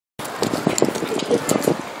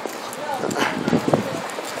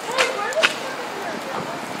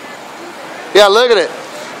Yeah, look at it.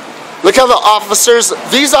 Look how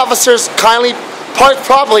these officers kindly parked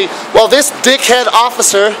properly, while this dickhead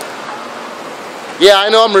officer, yeah, I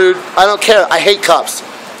know I'm rude, I don't care, I hate cops,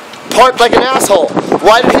 parked like an asshole.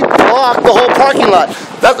 Why did he block the whole parking lot?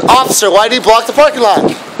 That officer, why did he block the parking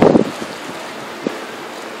lot?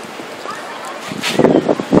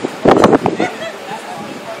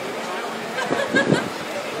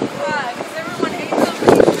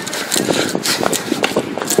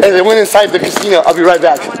 Hey, they went inside the casino. I'll be right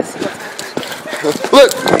back.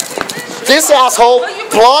 Look, this asshole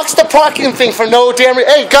blocks the parking thing for no damn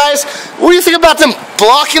reason. Hey, guys, what do you think about them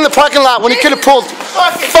blocking the parking lot when he could have pulled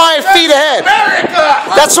 5 feet ahead?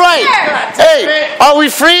 America! That's right. Hey, are we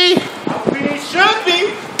free? We should be.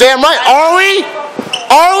 Damn right. Are we?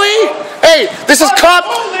 Are we? Hey, this is Cop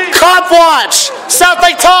Watch, South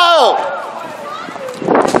Lake Tahoe.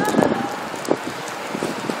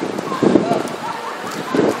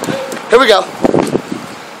 Here we go.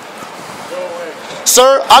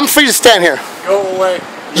 Sir, I'm free to stand here. Go away.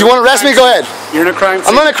 You want to arrest me? Go ahead. You're in a crime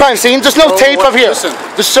scene. I'm in a crime scene. There's no tape up here. Listen.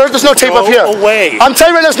 Sir, there's no tape up here. Go away. I'm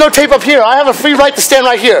telling you right now, there's no tape up here. I have a free right to stand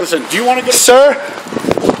right here. Listen, do you want to get... Sir?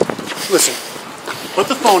 Listen, put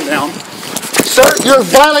the phone down. Sir, you're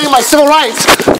violating my civil rights.